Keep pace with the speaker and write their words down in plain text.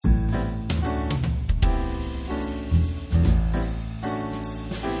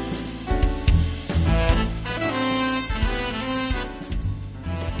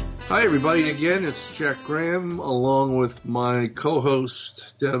Hi, everybody. Again, it's Jack Graham, along with my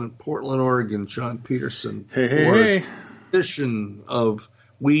co-host down in Portland, Oregon, John Peterson. Hey. Edition of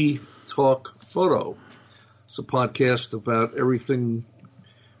We Talk Photo. It's a podcast about everything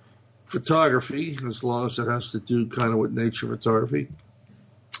photography, as long as it has to do kind of with nature photography,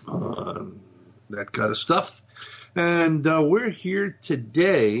 that kind of stuff. And we're here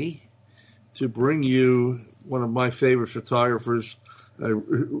today to bring you one of my favorite photographers, a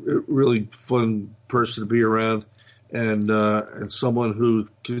really fun person to be around, and someone who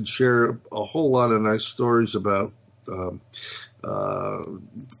can share a whole lot of nice stories about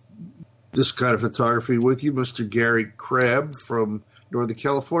this kind of photography with you, Mr. Gary Crabb from Northern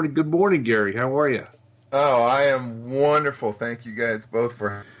California. Good morning, Gary. How are you? Oh, I am wonderful. Thank you guys both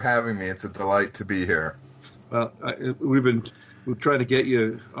for having me. It's a delight to be here. Well, we've tried to get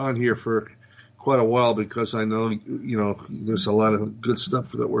you on here for quite a while because I know, there's a lot of good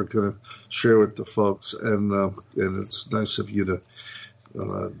stuff that we're going to share with the folks, and it's nice of you to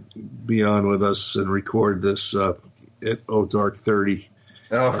be on with us and record this at dark 30.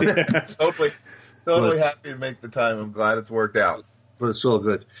 Oh, totally happy to make the time. I'm glad it's worked out. But it's all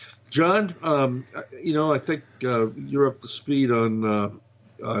good. John, I think you're up to speed on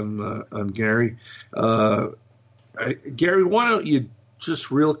Gary. Gary, why don't you just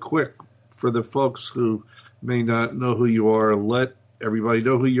real quick, for the folks who may not know who you are, let everybody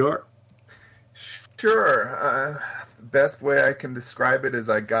know who you are? Sure. Best way I can describe it is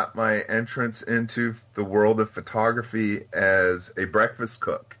I got my entrance into the world of photography as a breakfast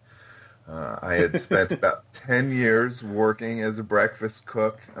cook. I had spent about 10 years working as a breakfast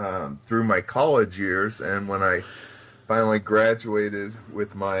cook through my college years, and when I finally graduated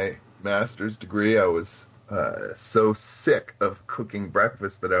with my master's degree, I was so sick of cooking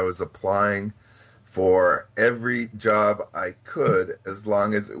breakfast that I was applying for every job I could, as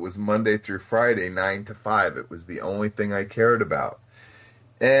long as it was Monday through Friday, 9 to 5. It was the only thing I cared about.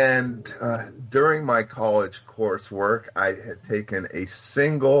 And during my college coursework, I had taken a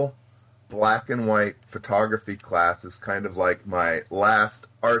single black and white photography class as kind of like my last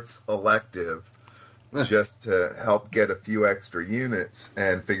arts elective, just to help get a few extra units,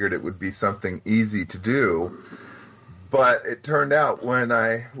 and figured it would be something easy to do. But it turned out when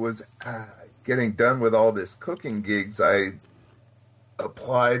I was getting done with all this cooking gigs, I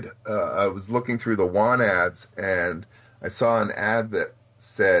applied, I was looking through the want ads, and I saw an ad that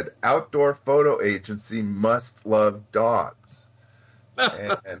said, outdoor photo agency must love dogs.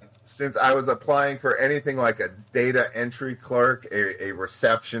 And since I was applying for anything like a data entry clerk, a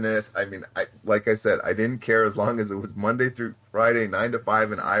receptionist, like I said, I didn't care as long as it was Monday through Friday, 9 to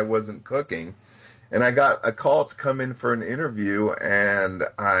 5, and I wasn't cooking. And I got a call to come in for an interview, and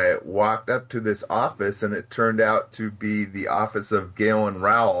I walked up to this office, and it turned out to be the office of Galen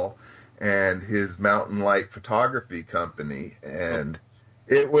Rowell and his Mountain Light Photography Company. And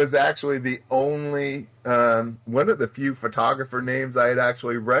it was actually the only, one of the few photographer names I had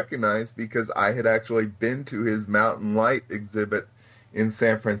actually recognized, because I had actually been to his Mountain Light exhibit in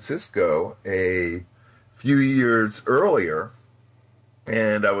San Francisco a few years earlier,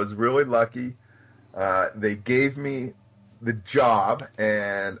 and I was really lucky. They gave me the job,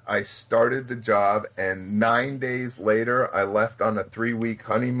 and I started the job, and 9 days later, I left on a 3-week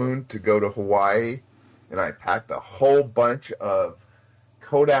honeymoon to go to Hawaii, and I packed a whole bunch of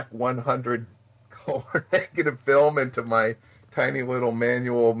Kodak 100 color negative film into my tiny little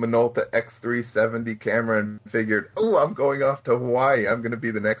manual Minolta X370 camera and figured, I'm going off to Hawaii. I'm going to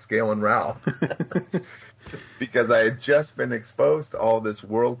be the next Galen Rowell. Because I had just been exposed to all this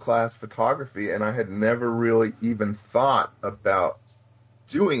world-class photography, and I had never really even thought about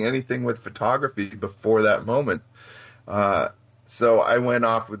doing anything with photography before that moment. So I went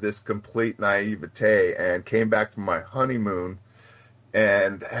off with this complete naivete and came back from my honeymoon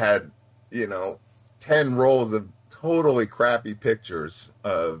and had, 10 rolls of totally crappy pictures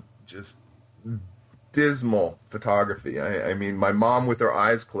of just dismal photography. I mean, my mom with her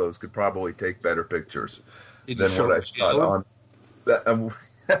eyes closed could probably take better pictures than what I shot on.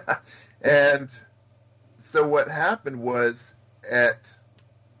 And so what happened was, at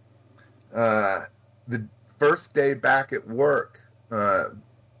the first day back at work,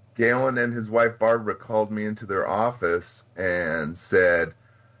 Galen and his wife Barbara called me into their office and said,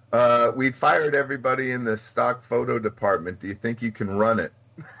 we fired everybody in the stock photo department. Do you think you can run it?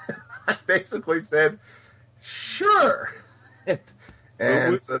 I basically said, sure.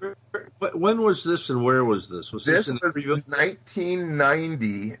 And so, when was this and where was this? This was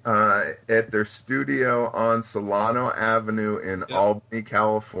 1990 at their studio on Solano Avenue in Albany,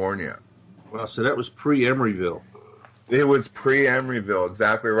 California. Well, so that was pre-Emeryville. It was pre-Emeryville,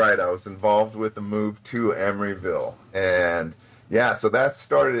 exactly right. I was involved with the move to Emeryville. And yeah, so that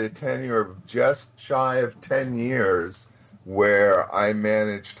started a tenure of just shy of 10 years where I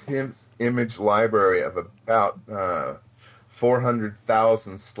managed his image library of about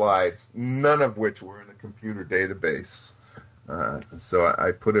 400,000 slides, none of which were in a computer database. So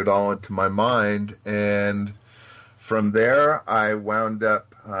I put it all into my mind, and from there I wound up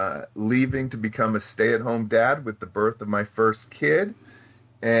leaving to become a stay-at-home dad with the birth of my first kid,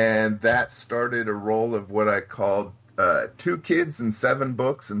 and that started a roll of what I called 2 kids and 7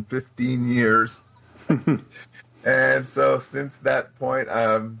 books in 15 years. And so since that point,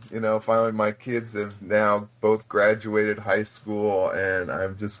 finally my kids have now both graduated high school, and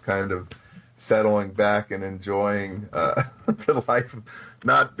I'm just kind of settling back and enjoying the life of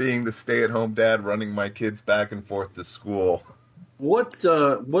not being the stay-at-home dad running my kids back and forth to school. What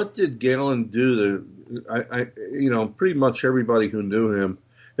did Galen do to, pretty much everybody who knew him.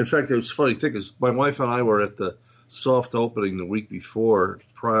 In fact, it was a funny thing because my wife and I were at the soft opening the week before,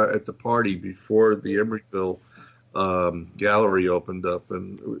 at the party before the Emeryville gallery opened up,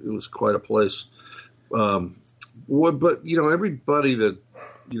 and it was quite a place. But everybody that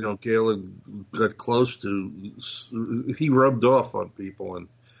Galen got close to, he rubbed off on people, and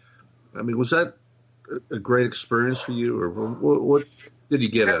I mean, was that a great experience for you, or what did you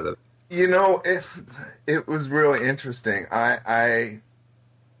get out of it? It was really interesting. I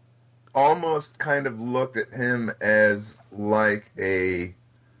almost kind of looked at him as like a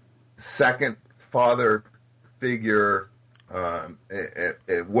second father figure.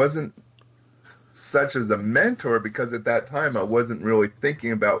 It wasn't such as a mentor, because at that time I wasn't really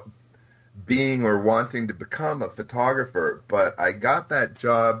thinking about being or wanting to become a photographer, but I got that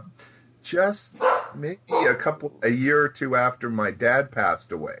job just maybe a year or two after my dad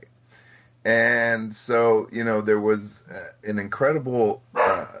passed away. And so, there was an incredible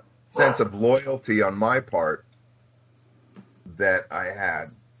sense of loyalty on my part that I had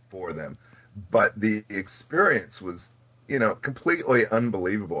for them. But the experience was, completely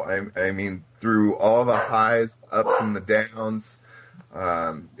unbelievable. I mean, through all the highs, ups, and the downs,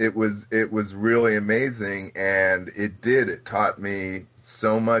 it was really amazing, and it taught me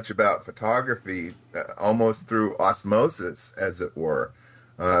so much about photography, almost through osmosis, as it were,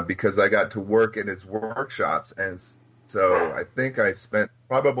 because I got to work at his workshops, and so I think I spent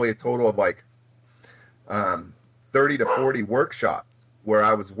probably a total of 30 to 40 workshops where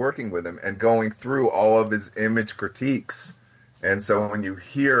I was working with him and going through all of his image critiques. And so when you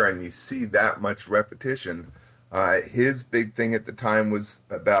hear and you see that much repetition, his big thing at the time was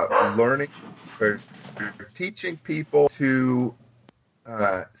about learning or teaching people to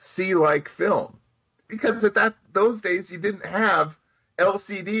see like film. Because at those days you didn't have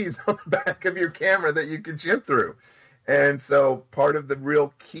LCDs on the back of your camera that you could chip through. And so part of the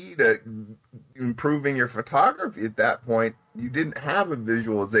real key to improving your photography at that point, you didn't have a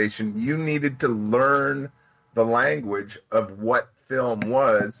visualization. You needed to learn the language of what film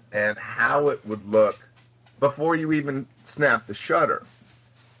was and how it would look before you even snapped the shutter.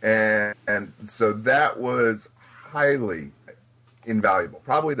 And so that was highly invaluable.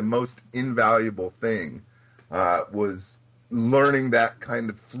 Probably the most invaluable thing was learning that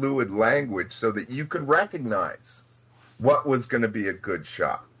kind of fluid language so that you could recognize what was going to be a good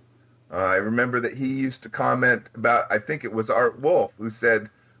shot. I remember that he used to comment about, I think it was Art Wolf, who said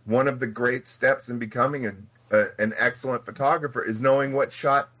one of the great steps in becoming an excellent photographer is knowing what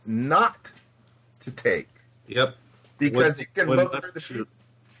shot not to take. Yep. Because you can look through the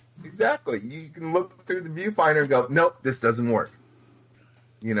exactly. You can look through the viewfinder and go, nope, this doesn't work.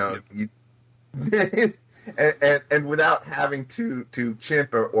 Yep. and without having to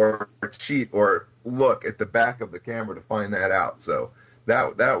chimp or cheat or look at the back of the camera to find that out. So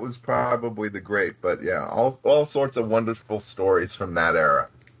that was probably the great, but yeah, all sorts of wonderful stories from that era.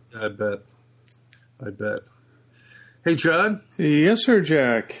 I bet. Hey, John? Yes, sir,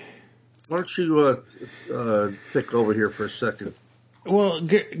 Jack. Why don't you take over here for a second? Well,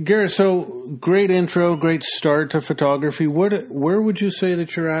 Garrett, so great intro, great start to photography. Where would you say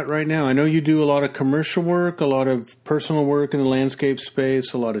that you're at right now? I know you do a lot of commercial work, a lot of personal work in the landscape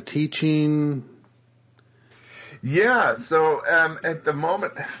space, a lot of teaching. Yeah, so at the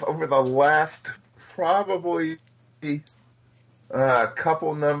moment, over the last probably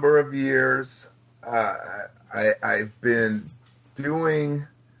couple number of years, I've been doing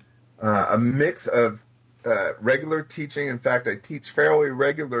a mix of regular teaching. In fact, I teach fairly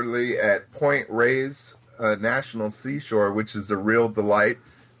regularly at Point Reyes National Seashore, which is a real delight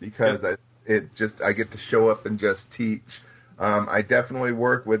because I get to show up and just teach. I definitely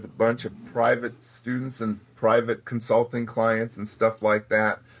work with a bunch of private students and private consulting clients and stuff like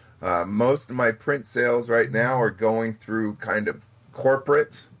that. Most of my print sales right now are going through kind of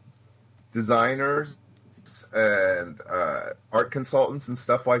corporate designers and art consultants and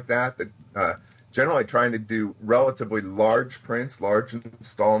stuff like that, generally trying to do relatively large prints, large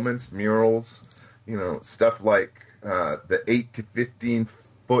installments, murals, stuff like the 8 to 15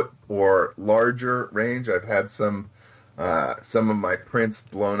 foot or larger range. I've had some of my prints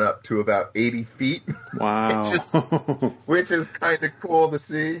blown up to about 80 feet. Wow. which is kind of cool to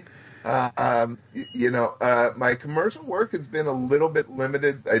see. My commercial work has been a little bit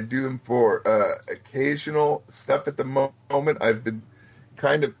limited. I do them for occasional stuff at the moment. I've been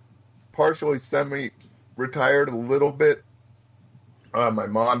kind of partially semi-retired a little bit. My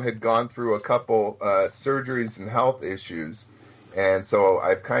mom had gone through a couple surgeries and health issues, and so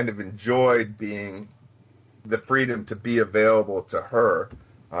I've kind of enjoyed being the freedom to be available to her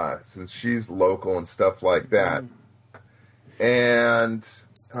since she's local and stuff like that. And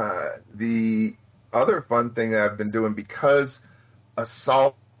the other fun thing that I've been doing, because a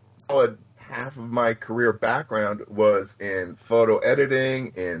solid half of my career background was in photo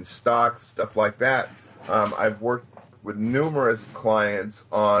editing, in stock, stuff like that, I've worked with numerous clients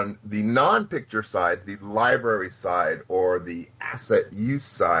on the non-picture side, the library side, or the asset use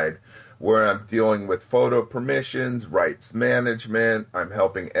side, where I'm dealing with photo permissions, rights management. I'm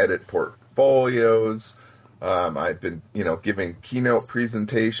helping edit portfolios. I've been, giving keynote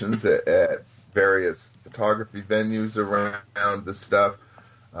presentations at various photography venues around this stuff.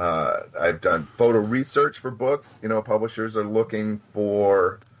 I've done photo research for books. Publishers are looking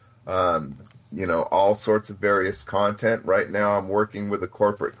for, all sorts of various content. Right now I'm working with a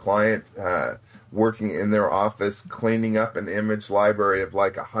corporate client, working in their office, cleaning up an image library of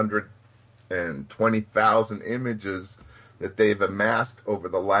like 120,000 images that they've amassed over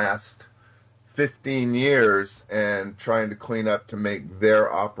the last 15 years, and trying to clean up to make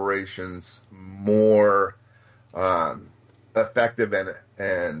their operations more effective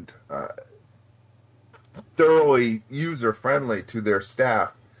and thoroughly user-friendly to their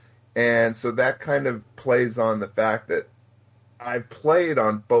staff. And so that kind of plays on the fact that I've played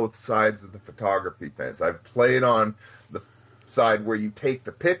on both sides of the photography fence. I've played on the side where you take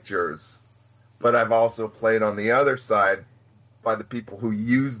the pictures, but I've also played on the other side by the people who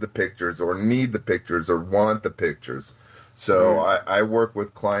use the pictures or need the pictures or want the pictures. So I work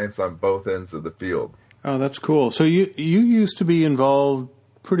with clients on both ends of the field. Oh, that's cool. So you used to be involved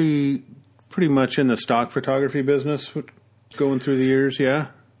pretty much in the stock photography business going through the years, yeah?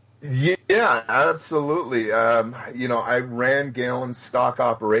 Yeah, absolutely. I ran Galen's stock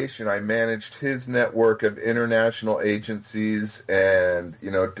operation. I managed his network of international agencies and,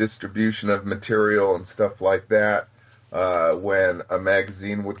 distribution of material and stuff like that. When a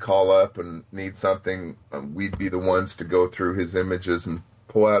magazine would call up and need something, we'd be the ones to go through his images and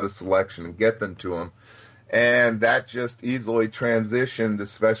pull out a selection and get them to him. And that just easily transitioned,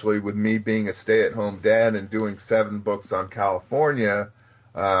 especially with me being a stay-at-home dad and doing 7 books on California.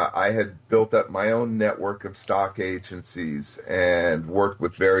 I had built up my own network of stock agencies and worked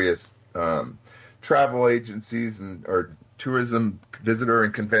with various travel agencies or tourism visitor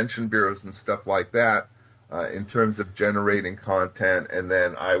and convention bureaus and stuff like that in terms of generating content. And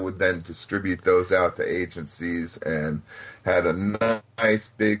then I would then distribute those out to agencies, and had a nice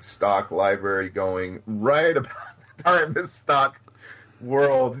big stock library going right about the time the stock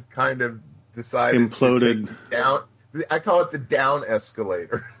world kind of decided imploded. To take down. I call it the down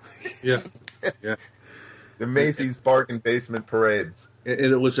escalator. Yeah. The Macy's Bargain Basement Parade. And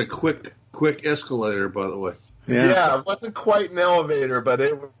it was a quick escalator, by the way. Yeah, it wasn't quite an elevator, but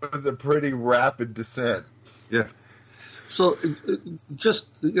it was a pretty rapid descent. Yeah. So, just,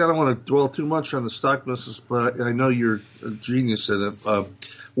 I don't want to dwell too much on the stock business, but I know you're a genius in it.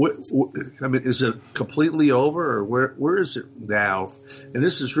 Is it completely over, or where is it now? And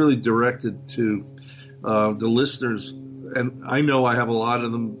this is really directed to the listeners, and I know I have a lot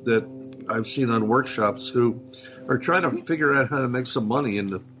of them that I've seen on workshops who are trying to figure out how to make some money in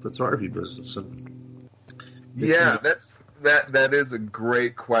the photography business. Yeah, that is a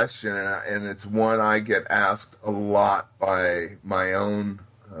great question, and it's one I get asked a lot by my own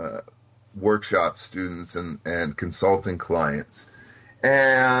workshop students and consulting clients,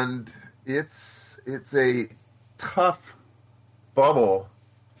 and it's a tough bubble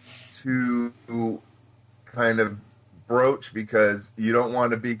to kind of broach, because you don't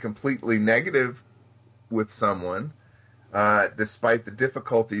want to be completely negative with someone, despite the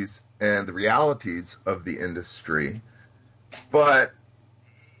difficulties and the realities of the industry. But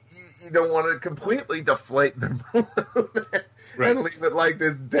you don't want to completely deflate the balloon and leave it like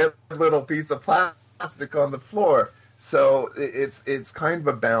this dead little piece of plastic on the floor. So it's kind of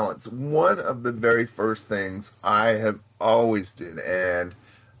a balance. One of the very first things I have always did, and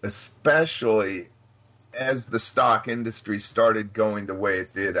especially as the stock industry started going the way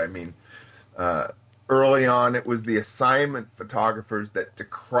it did, I mean, early on it was the assignment photographers that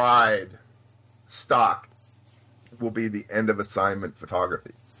decried stock will be the end of assignment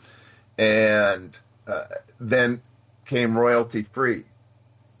photography. And then came royalty free.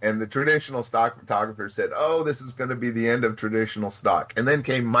 And the traditional stock photographers said, oh, this is going to be the end of traditional stock. And then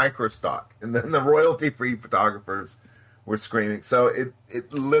came micro stock. And then the royalty free photographers were screaming. So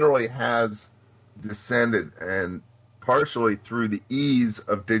it literally has descended, and partially through the ease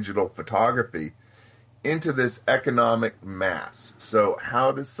of digital photography, into this economic mass. So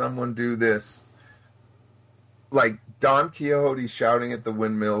how does someone do this? Like Don Quixote shouting at the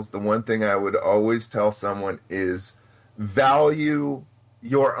windmills, the one thing I would always tell someone is value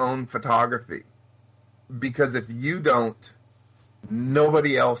your own photography. Because if you don't,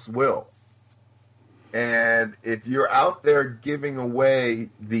 nobody else will. And if you're out there giving away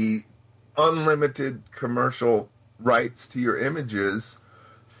the unlimited commercial rights to your images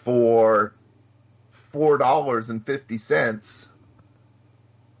for $4.50,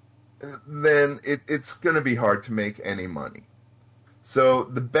 then it's going to be hard to make any money. So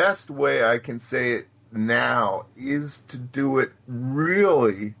the best way I can say it now is to do it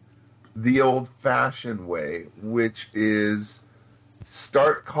really the old-fashioned way, which is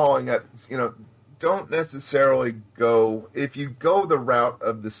start calling up, don't necessarily go, if you go the route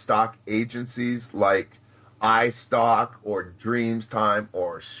of the stock agencies like iStock or Dreamstime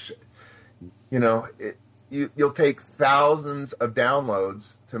or, you'll take thousands of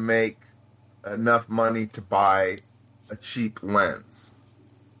downloads to make enough money to buy a cheap lens.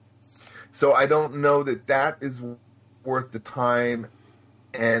 So I don't know that is worth the time,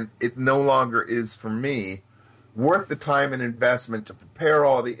 and it no longer is for me worth the time and investment to prepare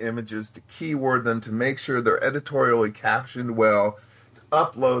all the images, to keyword them, to make sure they're editorially captioned well, to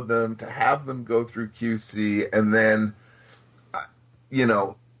upload them, to have them go through QC, and then,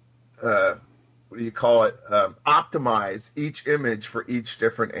 optimize each image for each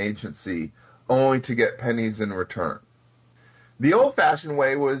different agency, only to get pennies in return. The old-fashioned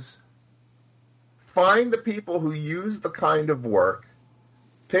way was find the people who use the kind of work,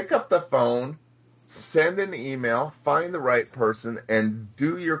 pick up the phone, send an email, find the right person, and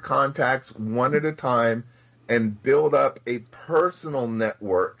do your contacts one at a time and build up a personal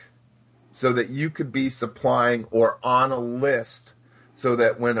network so that you could be supplying or on a list so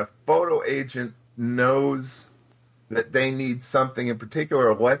that when a photo agent knows that they need something in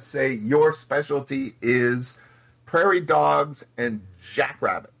particular, let's say your specialty is prairie dogs and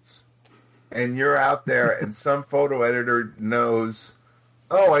jackrabbits, and you're out there and some photo editor knows,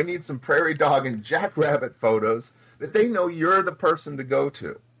 oh, I need some prairie dog and jackrabbit photos, that they know you're the person to go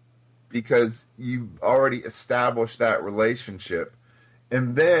to because you've already established that relationship.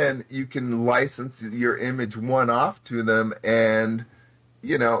 And then you can license your image one-off to them and,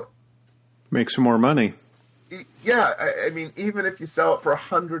 make some more money. Yeah, I mean, even if you sell it for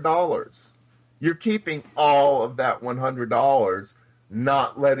 $100, you're keeping all of that $100,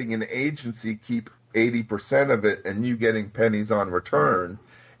 not letting an agency keep 80% of it and you getting pennies on return.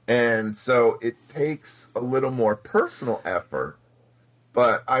 And so it takes a little more personal effort,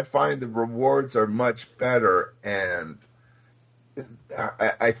 but I find the rewards are much better, and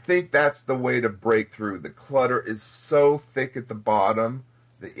I think that's the way to break through. The clutter is so thick at the bottom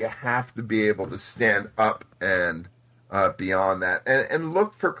that you have to be able to stand up and beyond that. And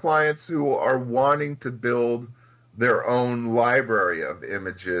look for clients who are wanting to build their own library of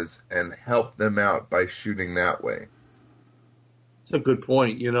images and help them out by shooting that way. That's a good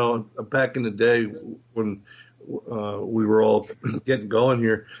point. Back in the day when we were all getting going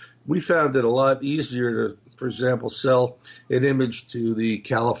here, we found it a lot easier to, for example, sell an image to the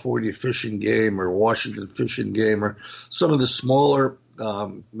California Fish and Game or Washington Fish and Game or some of the smaller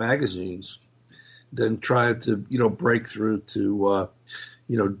magazines than trying to, break through to,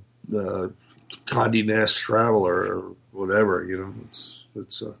 Condé Nast Traveler or whatever. And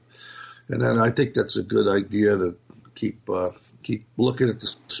then I think that's a good idea to keep looking at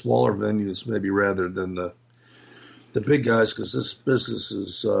the smaller venues maybe rather than the big guys, because this business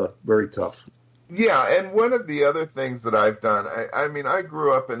is very tough. Yeah, and one of the other things that I've done, I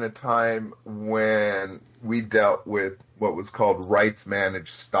grew up in a time when we dealt with what was called rights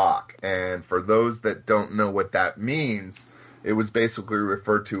managed stock. And for those that don't know what that means, it was basically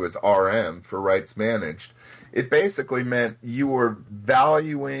referred to as RM, for rights managed. it basically meant you were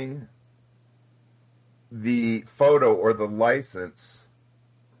valuing the photo or the license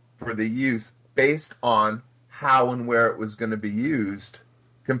for the use based on how and where it was going to be used,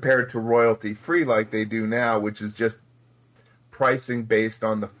 compared to royalty free like they do now, which is just pricing based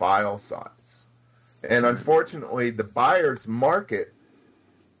on the file size. And unfortunately, the buyer's market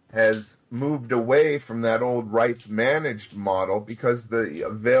has moved away from that old rights managed model because the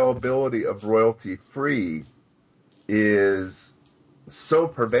availability of royalty free is so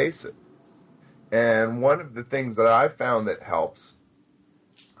pervasive. And one of the things that I found that helps,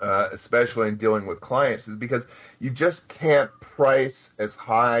 especially in dealing with clients, is because you just can't price as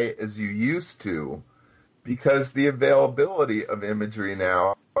high as you used to, because the availability of imagery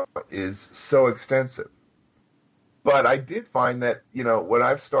now is so extensive. But I did find that, what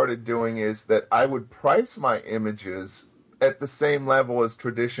I've started doing is that I would price my images at the same level as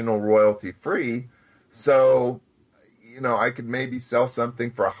traditional royalty free. So, I could maybe sell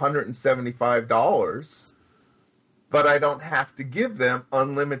something for $175, but I don't have to give them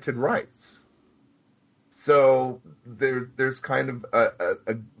unlimited rights. So there's kind of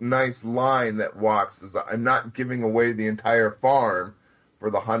a nice line that walks. As I'm not giving away the entire farm for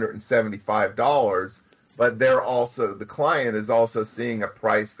the $175, but the client is also seeing a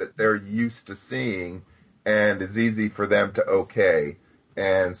price that they're used to seeing and is easy for them to okay.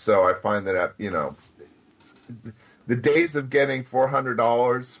 And so I find that, the days of getting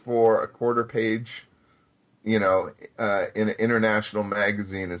 $400 for a quarter page, in an international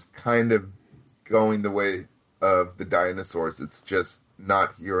magazine is kind of going the way of the dinosaurs. It's just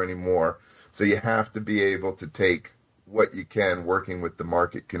not here anymore. So you have to be able to take what you can working with the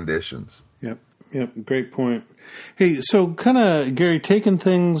market conditions. Yep, great point. Hey, so kind of, Gary, taking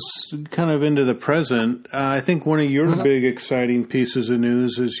things kind of into the present, I think one of your big exciting pieces of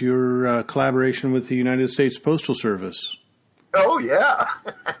news is your collaboration with the United States Postal Service. Oh, yeah.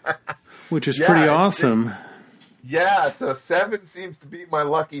 Which is pretty awesome. So 7 seems to be my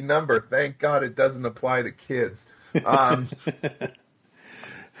lucky number. Thank God it doesn't apply to kids. I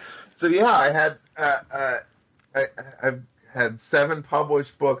I've had 7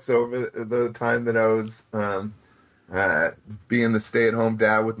 published books over the time that I was being the stay-at-home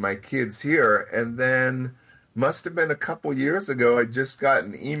dad with my kids here. And then must have been a couple years ago, I just got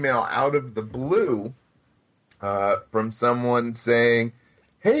an email out of the blue from someone saying,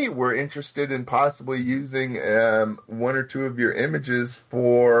 hey, we're interested in possibly using 1 or 2 of your images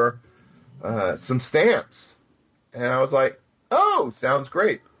for some stamps. And I was like, oh, sounds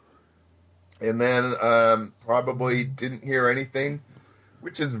great. And then probably didn't hear anything,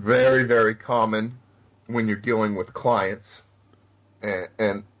 which is very, very common when you're dealing with clients.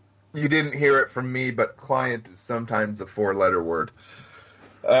 And you didn't hear it from me, but client is sometimes a 4-letter word.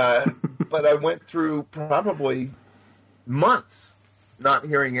 But I went through probably months not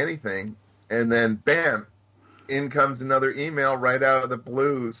hearing anything, and then bam, in comes another email right out of the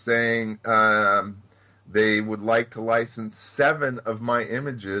blue saying they would like to license 7 of my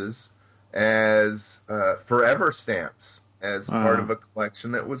images as forever stamps as part of a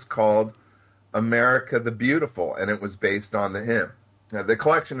collection that was called America the Beautiful, and it was based on the hymn. Now, the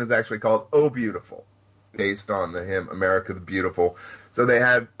collection is actually called Oh Beautiful, based on the hymn America the Beautiful. So they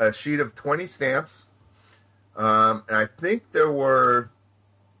had a sheet of 20 stamps, and I think there were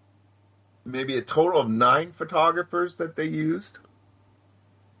maybe a total of 9 photographers that they used.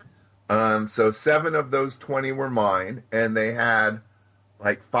 So 7 of those 20 were mine, and they had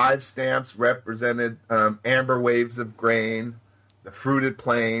like 5 stamps represented amber waves of grain, the fruited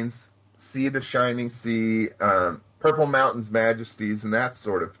plains, sea to shining sea, purple mountains majesties, and that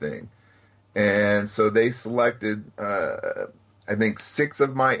sort of thing. And so they selected, I think, 6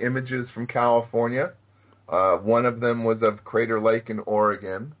 of my images from California. One of them was of Crater Lake in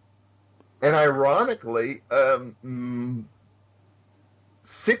Oregon. And ironically,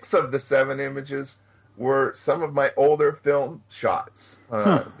 6 of the 7 images were some of my older film shots.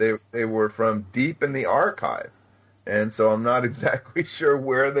 They were from deep in the archive. And so I'm not exactly sure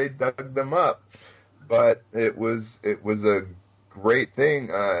where they dug them up. But it was a great thing.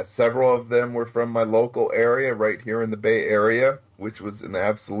 Several of them were from my local area right here in the Bay Area, which was an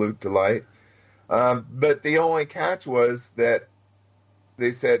absolute delight. But the only catch was that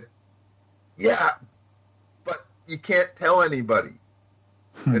they said, yeah, but you can't tell anybody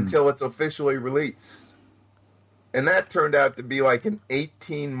until it's officially released. And that turned out to be like an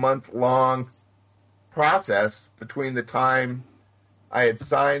 18-month-long process between the time I had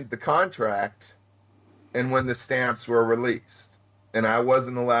signed the contract and when the stamps were released. And I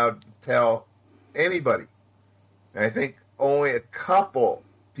wasn't allowed to tell anybody. And I think only a couple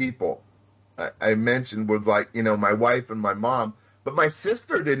people I mentioned was like, you know, my wife and my mom, but my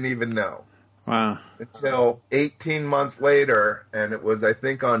sister didn't even know. Wow. Until 18 months later, and it was, I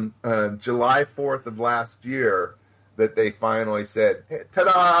think, on July 4th of last year that they finally said, hey,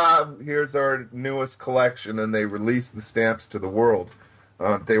 ta-da, here's our newest collection, and they released the stamps to the world.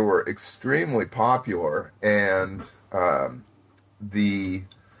 They were extremely popular, and they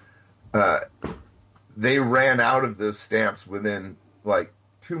ran out of those stamps within, like,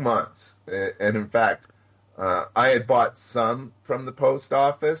 2 months. And in fact, I had bought some from the post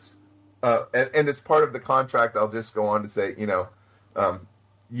office, and as part of the contract, I'll just go on to say, you know,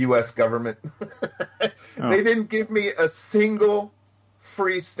 U.S. government, they didn't give me a single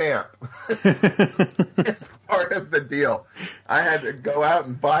free stamp. It's part of the deal. I had to go out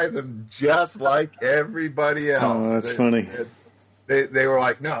and buy them just like everybody else. Oh, that's funny. They were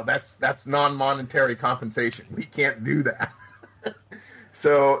like, no, that's non-monetary compensation. We can't do that.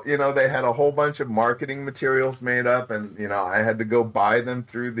 So, you know, they had a whole bunch of marketing materials made up, and, you know, I had to go buy them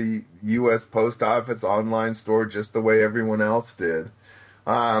through the U.S. Post Office online store just the way everyone else did.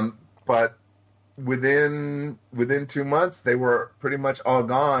 But within 2 months, they were pretty much all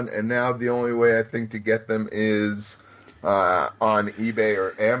gone, and now the only way I think to get them is on eBay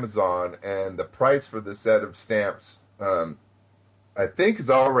or Amazon, and the price for the set of stamps, I think,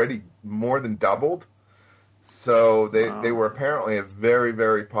 is already more than doubled. So they were apparently a very,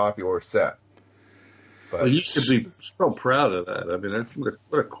 very popular set. But well, you should be so proud of that. I mean,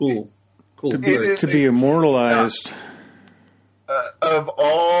 what a cool to thing. be immortalized. Of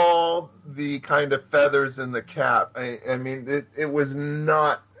all the kind of feathers in the cap, I mean, it was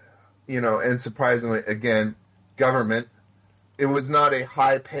not, you know, and surprisingly, again, government, it was not a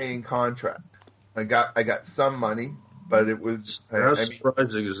high-paying contract. I got some money. But it was... How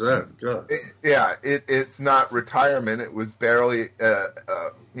surprising is that? God. It's not retirement. It was barely,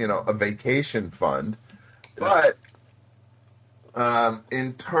 you know, a vacation fund. But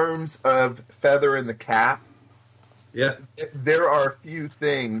in terms of feather in the cap, there are few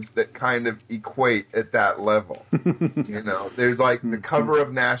things that kind of equate at that level. You know, there's like the cover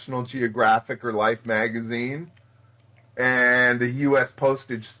of National Geographic or Life magazine and a U.S.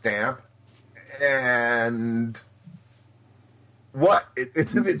 postage stamp and... What?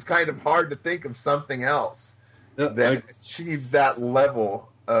 It's kind of hard to think of something else that achieves that level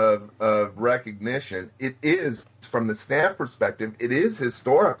of recognition. It is, from the stamp perspective, it is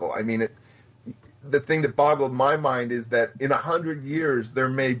historical. I mean, the thing that boggled my mind is that in 100 years, there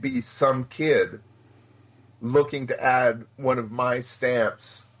may be some kid looking to add one of my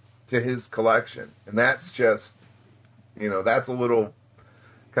stamps to his collection. And that's just, you know, that's a little...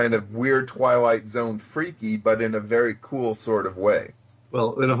 kind of weird Twilight Zone freaky, but in a very cool sort of way.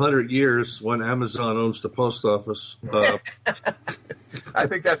 Well, in 100 years, when Amazon owns the post office... I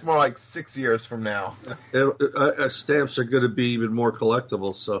think that's more like 6 years from now. Stamps are going to be even more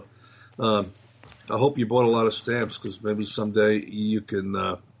collectible, so I hope you bought a lot of stamps, because maybe someday you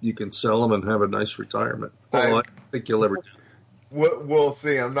can sell them and have a nice retirement. Well, I think you'll ever do. We'll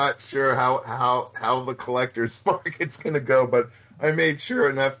see. I'm not sure how the collector's market's going to go, but I made sure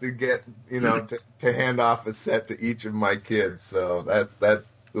enough to get, you know, to hand off a set to each of my kids. So that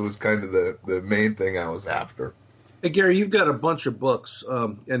was kind of the main thing I was after. Hey, Gary, you've got a bunch of books,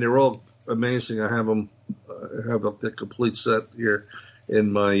 and they're all amazing. I have them, the complete set here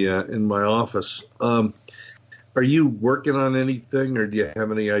in my office. Are you working on anything, or do you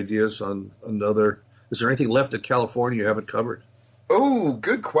have any ideas on another? Is there anything left in California you haven't covered? Oh,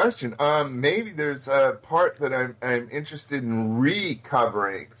 good question. Maybe there's a part that I'm interested in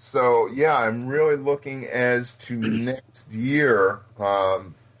recovering. So yeah, I'm really looking as to next year.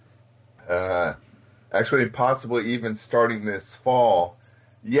 Actually, possibly even starting this fall.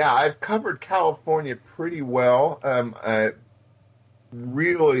 Yeah, I've covered California pretty well. I'm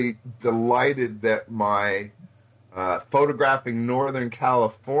really delighted that my Photographing Northern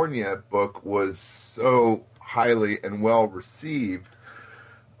California book was so highly and well received.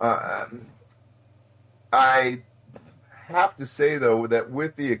 I have to say, though, that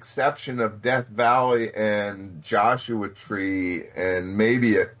with the exception of Death Valley and Joshua Tree and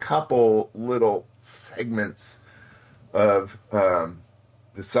maybe a couple little segments of the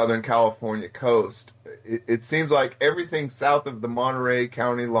Southern California coast, it seems like everything south of the Monterey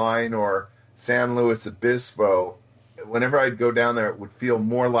County line or San Luis Obispo, whenever I'd go down there, it would feel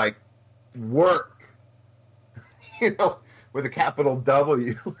more like work. You know, with a capital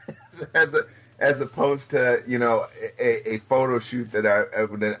W, as opposed to, you know, a photo shoot that I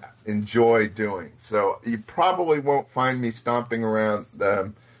would enjoy doing. So you probably won't find me stomping around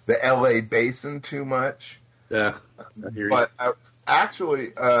the L.A. basin too much. Yeah, I hear you. But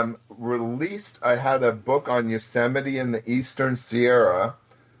actually released. I had a book on Yosemite in the Eastern Sierra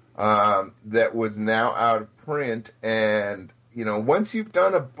that was now out of print, and once you've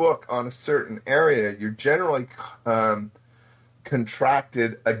done a book on a certain area, you're generally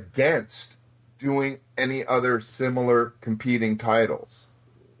contracted against doing any other similar competing titles.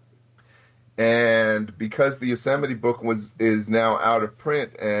 And because the Yosemite book is now out of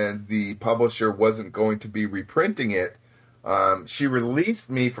print and the publisher wasn't going to be reprinting it, she released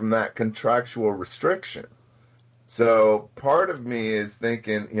me from that contractual restriction. So part of me is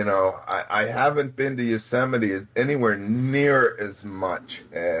thinking, I haven't been to Yosemite anywhere near as much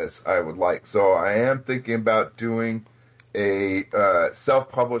as I would like. So I am thinking about doing a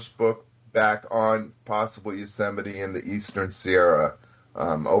self-published book back on possible Yosemite in the Eastern Sierra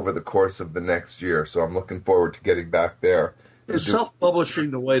over the course of the next year. So I'm looking forward to getting back there. Is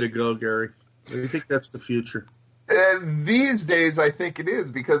self-publishing the way to go, Gary? Do you think that's the future? These days, I think it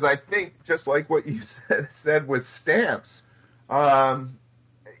is, because I think, just like what you said with stamps, at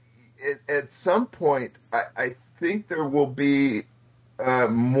some point, I think there will be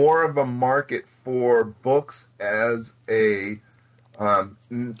more of a market for books as a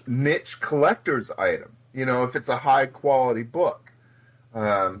niche collector's item. If it's a high-quality book.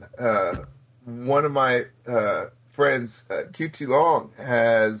 One of my friends, QT Long,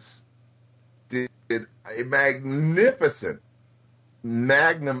 has did a magnificent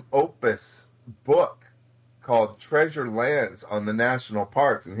magnum opus book called Treasure Lands on the national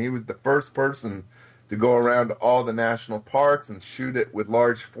parks, and he was the first person to go around to all the national parks and shoot it with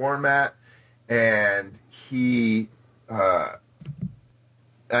large format. And he, in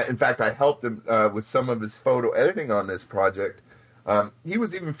fact, I helped him with some of his photo editing on this project. He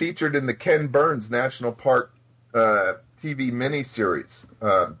was even featured in the Ken Burns National Park TV miniseries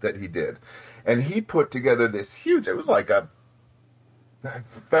that he did. And he put together this huge, it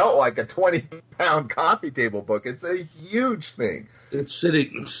felt like a 20-pound coffee table book. It's a huge thing. It's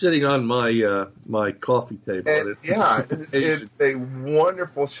sitting on my coffee table. And it's a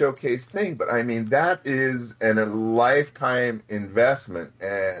wonderful showcase thing. But I mean, that is a lifetime investment,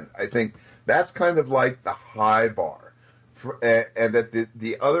 and I think that's kind of like the high bar. And at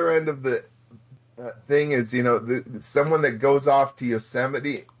the other end of the thing is, someone that goes off to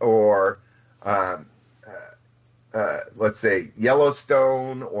Yosemite or let's say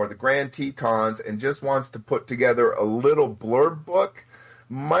Yellowstone or the Grand Tetons and just wants to put together a little blurb book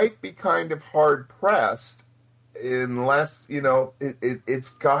might be kind of hard pressed unless, it's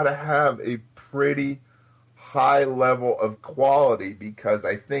got to have a pretty high level of quality, because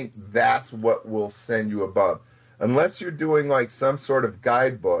I think that's what will send you above. Unless you're doing like some sort of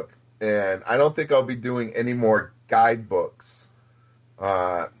guidebook, and I don't think I'll be doing any more guidebooks,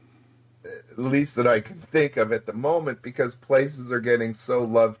 at least that I can think of at the moment, because places are getting so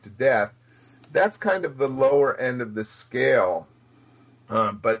loved to death. That's kind of the lower end of the scale.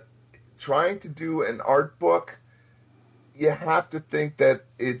 But trying to do an art book, you have to think that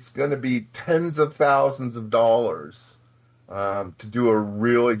it's going to be tens of thousands of dollars to do a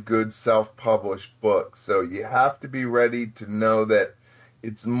really good self-published book. So you have to be ready to know that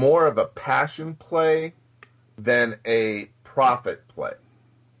it's more of a passion play than a profit play.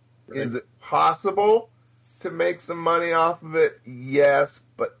 Right. Is it possible to make some money off of it? Yes,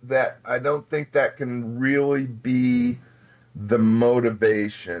 but I don't think that can really be the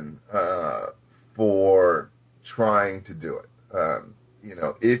motivation for trying to do it.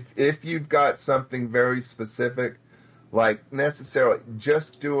 If you've got something very specific, like necessarily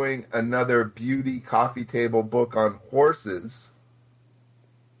just doing another beauty coffee table book on horses,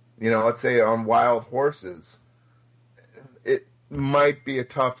 let's say on wild horses, it might be a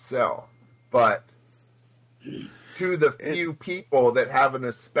tough sell. But to the few people that have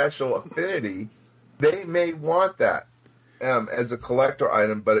a special affinity, they may want that as a collector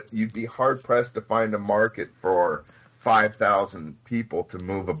item, but you'd be hard-pressed to find a market for 5,000 people to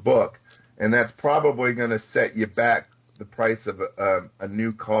move a book, and that's probably going to set you back the price of a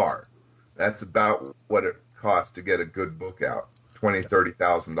new car. That's about what it costs to get a good book out,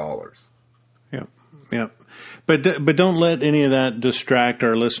 $20,000-$30,000. Yeah. But don't let any of that distract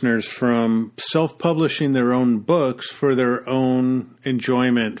our listeners from self-publishing their own books for their own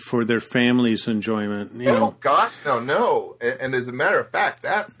enjoyment, for their family's enjoyment. Gosh, no. And as a matter of fact,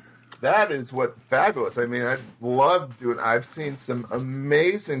 that is what fabulous. I mean, I love doing. I've seen some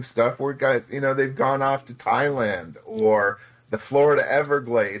amazing stuff where guys, they've gone off to Thailand or the Florida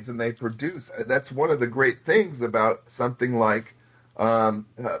Everglades and they produce. That's one of the great things about something like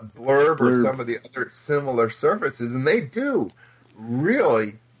Blurb or some of the other similar services, and they do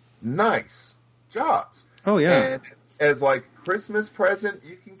really nice jobs. Oh yeah. as like Christmas present,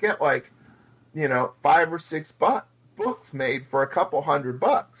 you can get like, 5 or 6 books made for a couple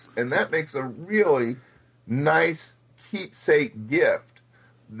 $100, and that makes a really nice keepsake gift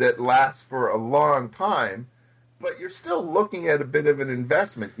that lasts for a long time. But you're still looking at a bit of an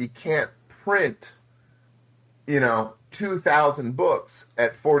investment. You can't print, 2,000 books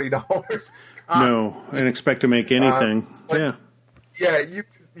at $40. No, and expect to make anything. Yeah,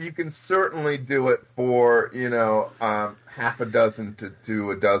 you can certainly do it for, half a dozen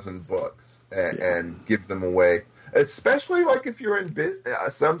to a dozen books and give them away. Especially like if you're in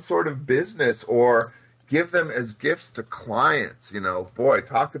some sort of business, or give them as gifts to clients. Boy,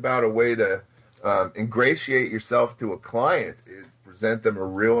 talk about a way to ingratiate yourself to a client, is present them a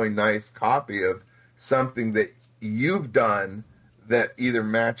really nice copy of something that you've done that either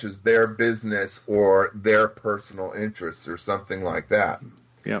matches their business or their personal interests or something like that.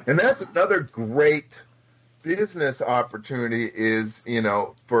 Yeah. And that's another great business opportunity is,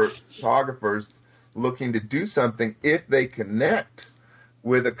 for photographers looking to do something, if they connect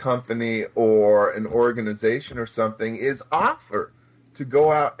with a company or an organization or something, is offer to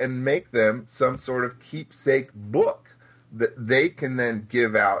go out and make them some sort of keepsake book that they can then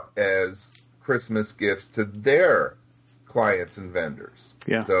give out as Christmas gifts to their clients and vendors.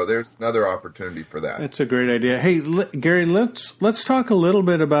 Yeah. So there's another opportunity for that. That's a great idea. Hey, Gary, let's talk a little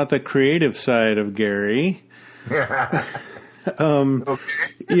bit about the creative side of Gary. Okay.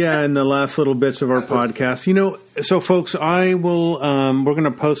 Yeah, in the last little bits of our podcast. So folks, I will, we're going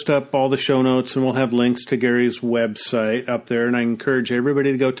to post up all the show notes, and we'll have links to Gary's website up there, and I encourage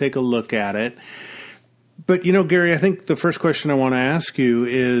everybody to go take a look at it. But, Gary, I think the first question I want to ask you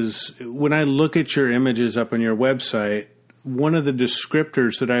is, when I look at your images up on your website, one of the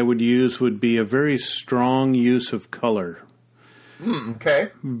descriptors that I would use would be a very strong use of color. Okay.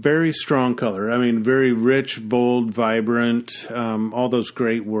 Very strong color. I mean, very rich, bold, vibrant, all those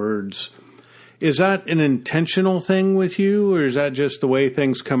great words. Is that an intentional thing with you, or is that just the way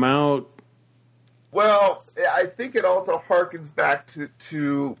things come out? Well, I think it also harkens back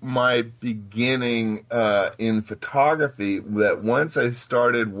to my beginning in photography, that once I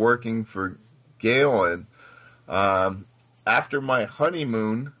started working for Galen, after my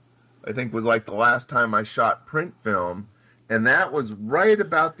honeymoon, I think was like the last time I shot print film, and that was right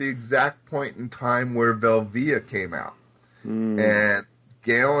about the exact point in time where Velvia came out. And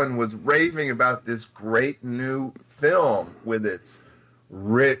Galen was raving about this great new film with its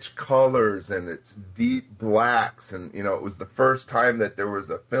rich colors and its deep blacks, and it was the first time that there was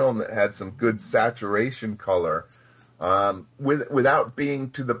a film that had some good saturation color, without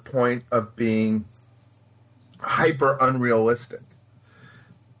being to the point of being hyper unrealistic.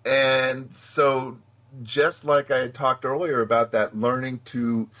 And so, just like I had talked earlier about that learning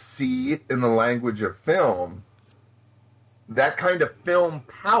to see in the language of film, that kind of film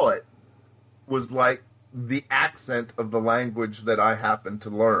palette was like the accent of the language that I happened to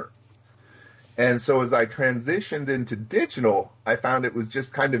learn. And so as I transitioned into digital, I found it was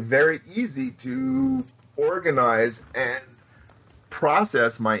just kind of very easy to organize and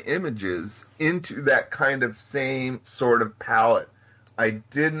process my images into that kind of same sort of palette. I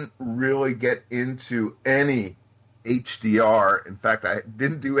didn't really get into any HDR. In fact, I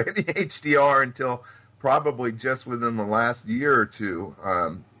didn't do any HDR until probably just within the last year or two,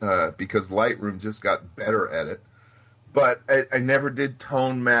 because Lightroom just got better at it. But I never did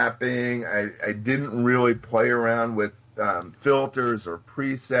tone mapping. I didn't really play around with filters or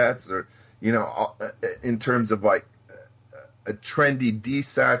presets, or, in terms of like a trendy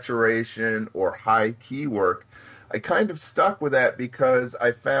desaturation or high key work. I kind of stuck with that because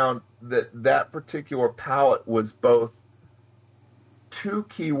I found that particular palette was both two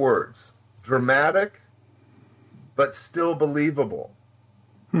key words: dramatic, but still believable.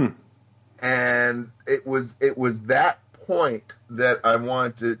 And it was that point that I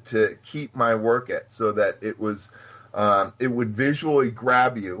wanted to keep my work at, so that it was it would visually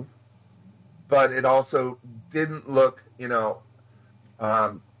grab you, but it also didn't look,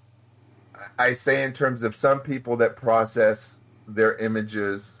 I say in terms of some people that process their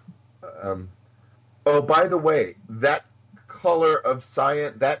images, oh, by the way, that color of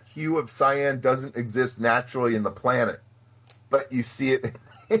cyan, that hue of cyan doesn't exist naturally in the planet, but you see it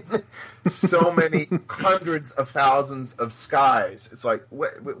in so many hundreds of thousands of skies. It's like,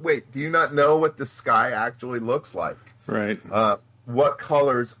 wait, do you not know what the sky actually looks like? Right. What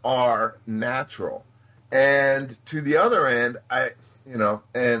colors are natural? And to the other end,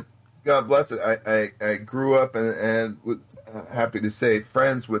 and God bless it, I grew up and was happy to say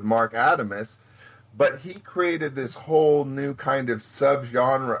friends with Mark Adamus, but he created this whole new kind of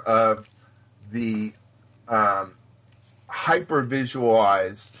subgenre of the hyper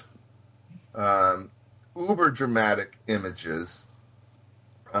visualized, uber dramatic images,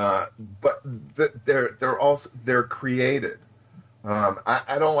 but they're created.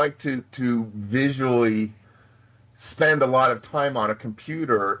 I don't like to visually spend a lot of time on a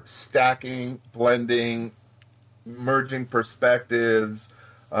computer stacking, blending, merging perspectives,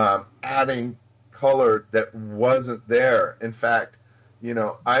 adding color that wasn't there. In fact,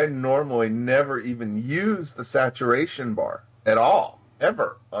 I normally never even use the saturation bar at all,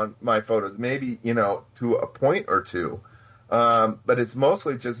 ever, on my photos. Maybe, to a point or two. But it's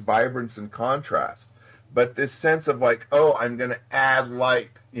mostly just vibrance and contrast. But this sense of like, oh, I'm going to add light.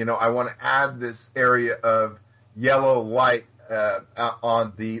 I want to add this area of yellow light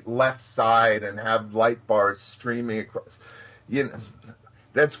on the left side and have light bars streaming across.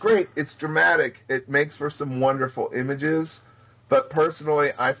 That's great. It's dramatic. It makes for some wonderful images. But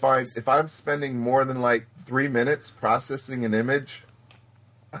personally, I find if I'm spending more than like 3 minutes processing an image,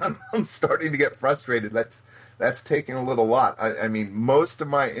 I'm starting to get frustrated. That's taking a little lot. I mean, most of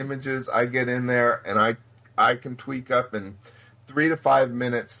my images I get in there and I can tweak up in 3 to 5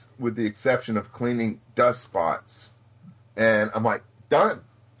 minutes, with the exception of cleaning dust spots. And I'm like, done.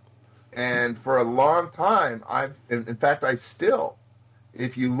 And for a long time, in fact,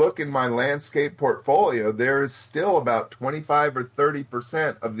 if you look in my landscape portfolio, there is still about 25 or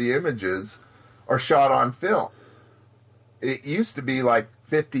 30% of the images are shot on film. It used to be like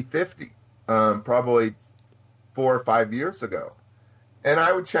 50-50, probably 4 or 5 years ago. And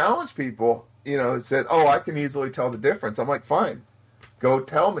I would challenge people, that said, oh, I can easily tell the difference. I'm like, fine, go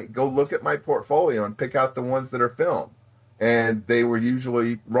tell me. Go look at my portfolio and pick out the ones that are film. And they were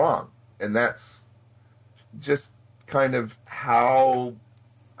usually wrong. And that's just kind of how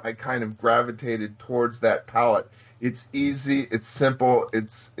I kind of gravitated towards that palette. It's easy, it's simple,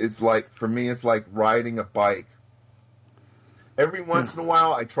 it's like, for me, it's like riding a bike. Every once in a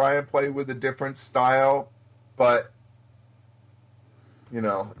while, I try and play with a different style, but,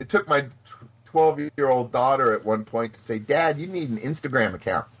 it took my 12-year-old daughter at one point to say, Dad, you need an Instagram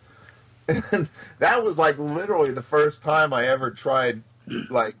account. And that was like literally the first time I ever tried,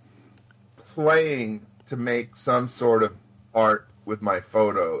 like, playing to make some sort of art with my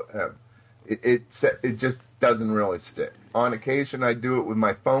photo. It just doesn't really stick. On occasion, I do it with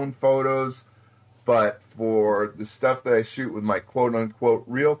my phone photos, but for the stuff that I shoot with my quote-unquote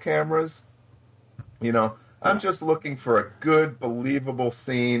real cameras, I'm just looking for a good, believable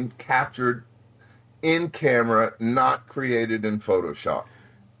scene captured in camera, not created in Photoshop.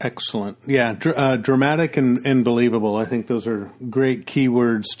 Excellent. Yeah, dramatic and believable. I think those are great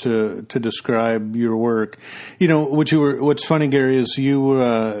keywords to describe your work. What's funny, Gary, is you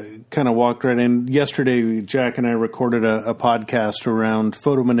kind of walked right in. Yesterday, Jack and I recorded a podcast around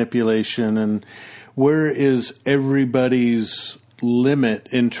photo manipulation and where is everybody's limit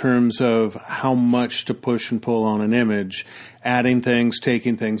in terms of how much to push and pull on an image, adding things,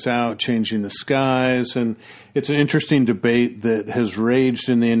 taking things out, changing the skies. And it's an interesting debate that has raged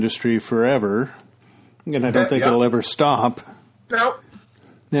in the industry forever. And I don't think it'll ever stop. No.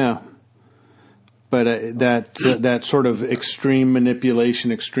 Yeah. But that sort of extreme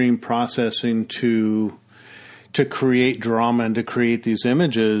manipulation, extreme processing to create drama and to create these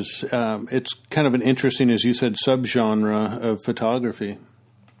images, it's kind of an interesting, as you said, subgenre of photography.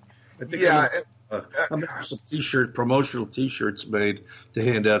 I think I'm having some promotional T-shirts made to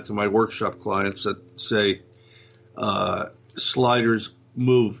hand out to my workshop clients that say sliders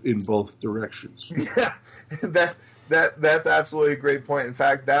move in both directions. Yeah, that's absolutely a great point. In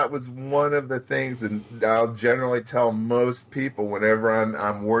fact, that was one of the things, and I'll generally tell most people whenever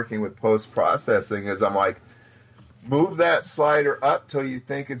I'm working with post-processing, is I'm like, move that slider up till you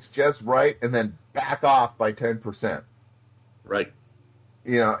think it's just right, and then back off by 10%. Right.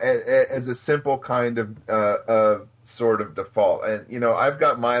 As a simple kind of sort of default. And, I've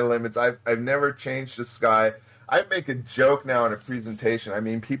got my limits. I've never changed the sky. I make a joke now in a presentation. I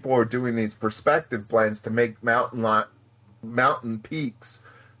mean, people are doing these perspective blends to make mountain peaks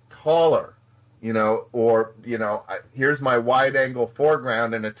taller. Here's my wide-angle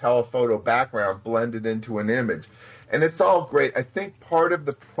foreground and a telephoto background blended into an image. And it's all great. I think part of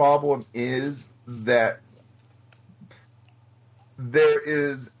the problem is that there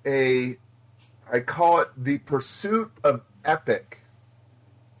is I call it the pursuit of epic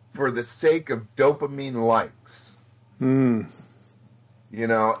for the sake of dopamine likes. And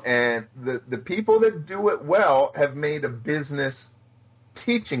the people that do it well have made a business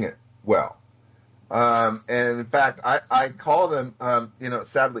teaching it well. And in fact, I call them,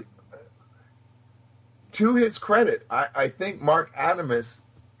 sadly, to his credit, I think Mark Adamus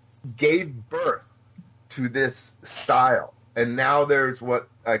gave birth to this style. And now there's what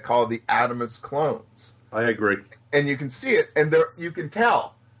I call the Adamus clones. I agree. And you can see it, and you can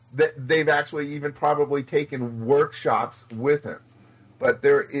tell that they've actually even probably taken workshops with him. But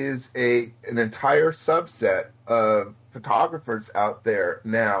there is an entire subset of photographers out there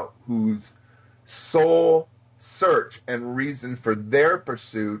now whose sole search and reason for their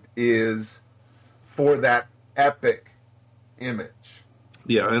pursuit is for that epic image.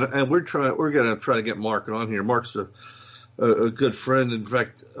 Yeah, and we're going to try to get Mark on here. Mark's a good friend. In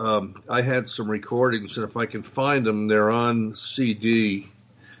fact, I had some recordings, and if I can find them, they're on CD.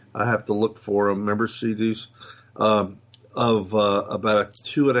 I have to look for them. Remember CDs? Of about a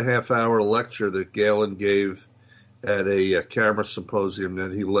 2.5 hour lecture that Galen gave at a camera symposium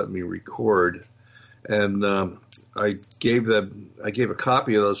that he let me record, and I gave a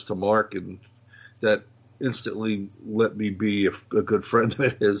copy of those to Mark, and that instantly let me be a good friend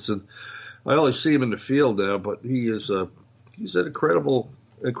of his. And I only see him in the field now, but he's an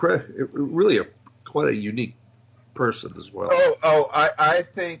really quite a unique person as well. I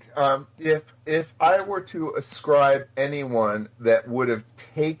think if I were to ascribe anyone that would have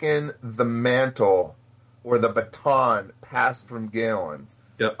taken the mantle or the baton passed from Galen,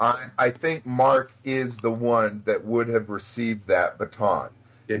 yep. I think Mark is the one that would have received that baton.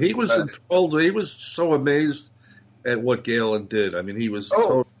 Yeah, he was enthralled. He was so amazed at what Galen did. I mean, he was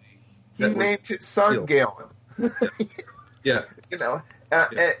totally. He named his son Galen. Yeah. You know,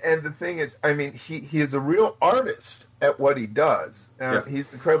 and the thing is, I mean, he is a real artist at what he does.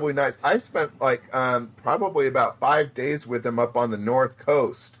 He's incredibly nice. I spent probably about 5 days with him up on the North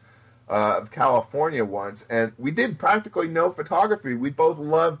Coast of California once, and we did practically no photography. We both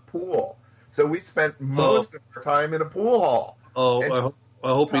love pool, so we spent most of our time in a pool hall. I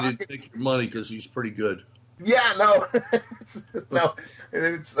hope he didn't take your money because he's pretty good. Yeah, no, no,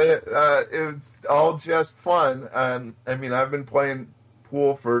 it was all just fun. I mean, I've been playing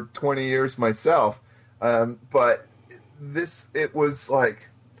pool for 20 years myself, but it was like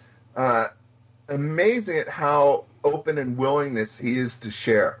amazing at how open and willingness he is to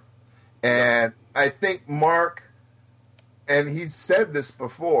share. And I think Mark, and he's said this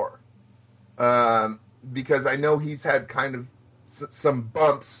before, because I know he's had kind of some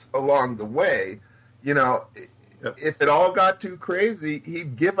bumps along the way. You know, if it all got too crazy,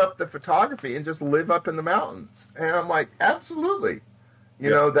 he'd give up the photography and just live up in the mountains. And I'm like, absolutely. You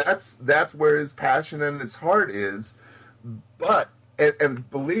know, that's where his passion and his heart is. But, and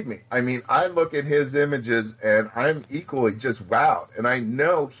believe me, I mean, I look at his images and I'm equally just wowed. And I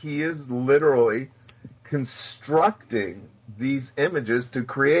know he is literally constructing these images to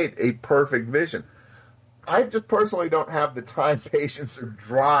create a perfect vision. I just personally don't have the time, patience, or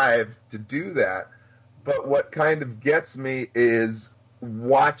drive to do that. But what kind of gets me is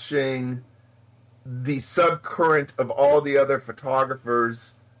watching the subcurrent of all the other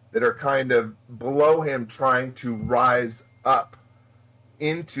photographers that are kind of below him trying to rise up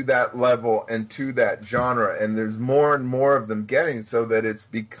into that level and to that genre. And there's more and more of them getting so that it's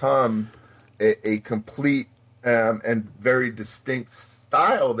become a complete and very distinct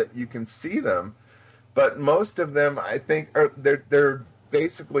style that you can see them. But most of them, I think, they're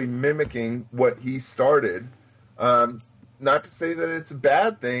basically mimicking what he started. Not to say that it's a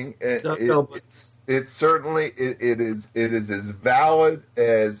bad thing. It's certainly it is as valid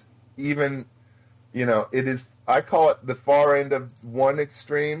as even, you know, it is. I call it the far end of one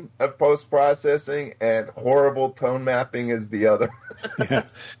extreme of post-processing, and horrible tone mapping is the other. Yeah.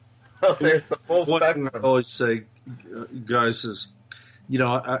 There's the full spectrum. I always say, guys, is, you know,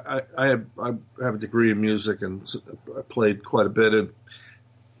 I have a degree in music and I played quite a bit, and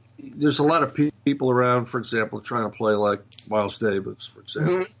there's a lot of people around, for example, trying to play like Miles Davis, for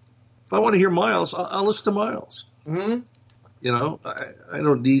example. Mm-hmm. If I want to hear Miles, I'll listen to Miles. Mm-hmm. You know, I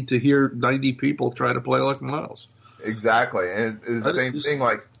don't need to hear 90 people try to play like Miles. Exactly. And it's the same thing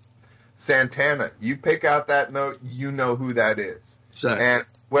like Santana. You pick out that note, you know who that is. Exactly. And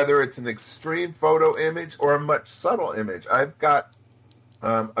whether it's an extreme photo image or a much subtle image. I've got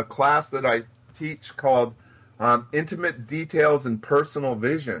a class that I teach called Intimate Details and Personal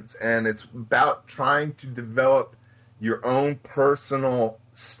Visions, and it's about trying to develop your own personal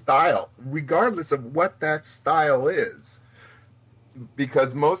style, regardless of what that style is.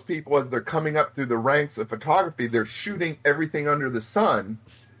 Because most people, as they're coming up through the ranks of photography, they're shooting everything under the sun,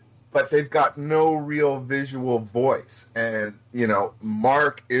 but they've got no real visual voice. And, you know,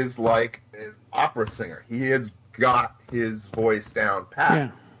 Mark is like an opera singer. He has got his voice down pat.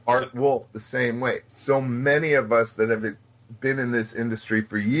 Yeah. Art Wolf, the same way. So many of us that have been in this industry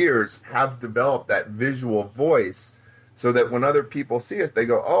for years have developed that visual voice so that when other people see us, they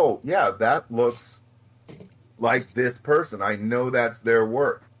go, oh, yeah, that looks like this person. I know that's their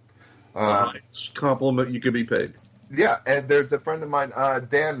work. Compliment, you could be paid. Yeah, and there's a friend of mine,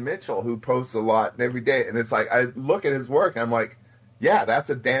 Dan Mitchell, who posts a lot every day, and it's like I look at his work, and I'm like, yeah, that's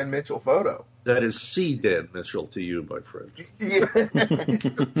a Dan Mitchell photo. That is C. Dan Mitchell to you, my friend. Yeah,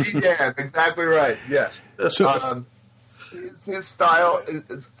 C. Dan, exactly right. Yes. So, his style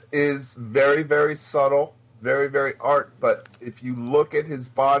is very, very subtle, very, very art. But if you look at his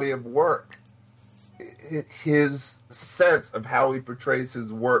body of work, his sense of how he portrays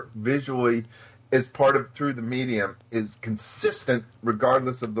his work visually as part of through the medium is consistent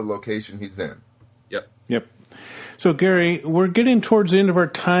regardless of the location he's in. Yep. So, Gary, we're getting towards the end of our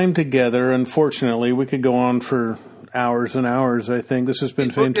time together. Unfortunately, we could go on for hours and hours. I think this has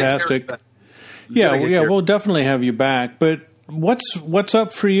been fantastic. Yeah, we'll definitely have you back. But what's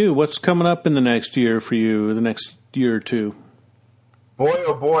up for you? What's coming up in the next year for you? The next year or two? Boy,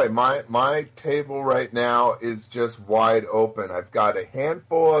 oh boy, my table right now is just wide open. I've got a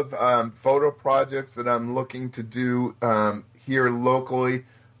handful of photo projects that I'm looking to do here locally.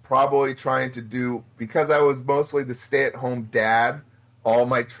 Probably trying to do, because I was mostly the stay-at-home dad, all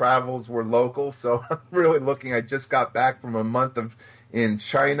my travels were local, so I'm really looking. I just got back from a month in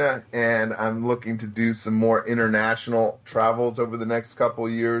China, and I'm looking to do some more international travels over the next couple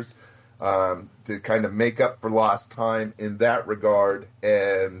of years to kind of make up for lost time in that regard.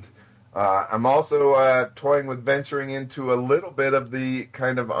 And I'm also toying with venturing into a little bit of the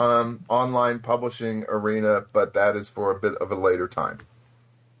kind of online publishing arena, but that is for a bit of a later time.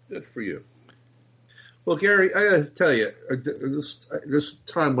 Good for you. Well, Gary, I got to tell you, this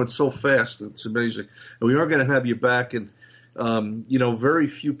time went so fast. It's amazing. And we are going to have you back. And, very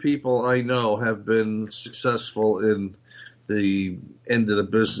few people I know have been successful in the end of the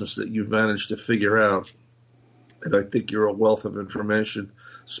business that you've managed to figure out. And I think you're a wealth of information,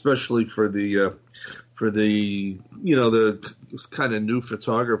 especially for the kind of new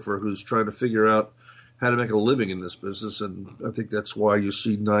photographer who's trying to figure out how to make a living in this business. And I think that's why you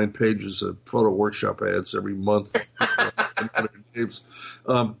see 9 pages of photo workshop ads every month. It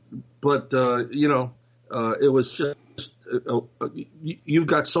was just, you've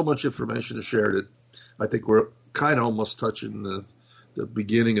got so much information to share that I think we're kind of almost touching the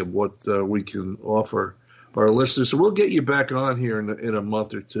beginning of what we can offer our listeners. So we'll get you back on here in a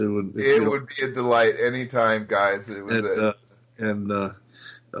month or two. And it would be a delight anytime, guys. It was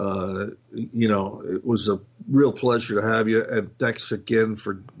it was a real pleasure to have you, and thanks again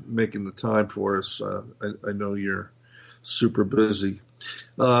for making the time for us. I know you're super busy.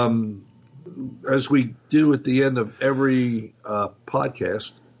 As we do at the end of every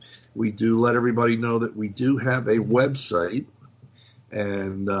podcast, we do let everybody know that we do have a website,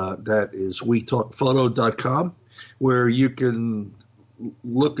 and that is wetalkphoto.com, where you can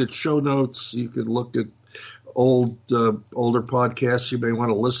look at show notes, you can look at older podcasts you may want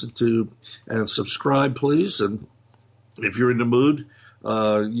to listen to, and subscribe, please. And if you're in the mood,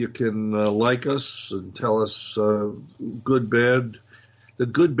 you can like us and tell us good, bad, the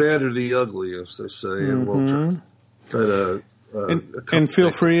good, bad, or the ugly, as they say. And we'll try to and feel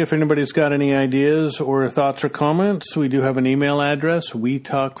free, if anybody's got any ideas or thoughts or comments, we do have an email address,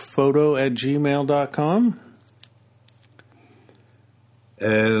 wetalkphoto@gmail.com.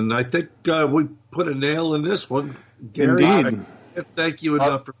 And I think we put a nail in this one. Gary, indeed. Thank you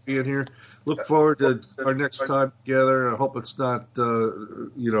enough for being here. Look forward to our next time together. I hope it's not,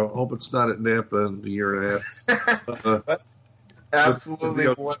 hope it's not at Napa in a year and a half. Absolutely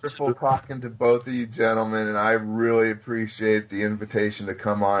wonderful talking to both of you gentlemen, and I really appreciate the invitation to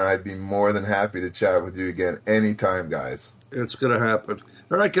come on. I'd be more than happy to chat with you again anytime, guys. It's going to happen.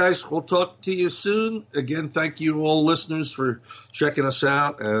 All right, guys, we'll talk to you soon. Again, thank you all listeners for checking us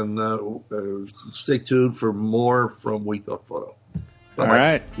out, and stay tuned for more from We Talk Photo. Bye-bye. All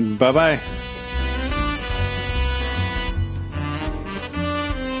right. Bye-bye.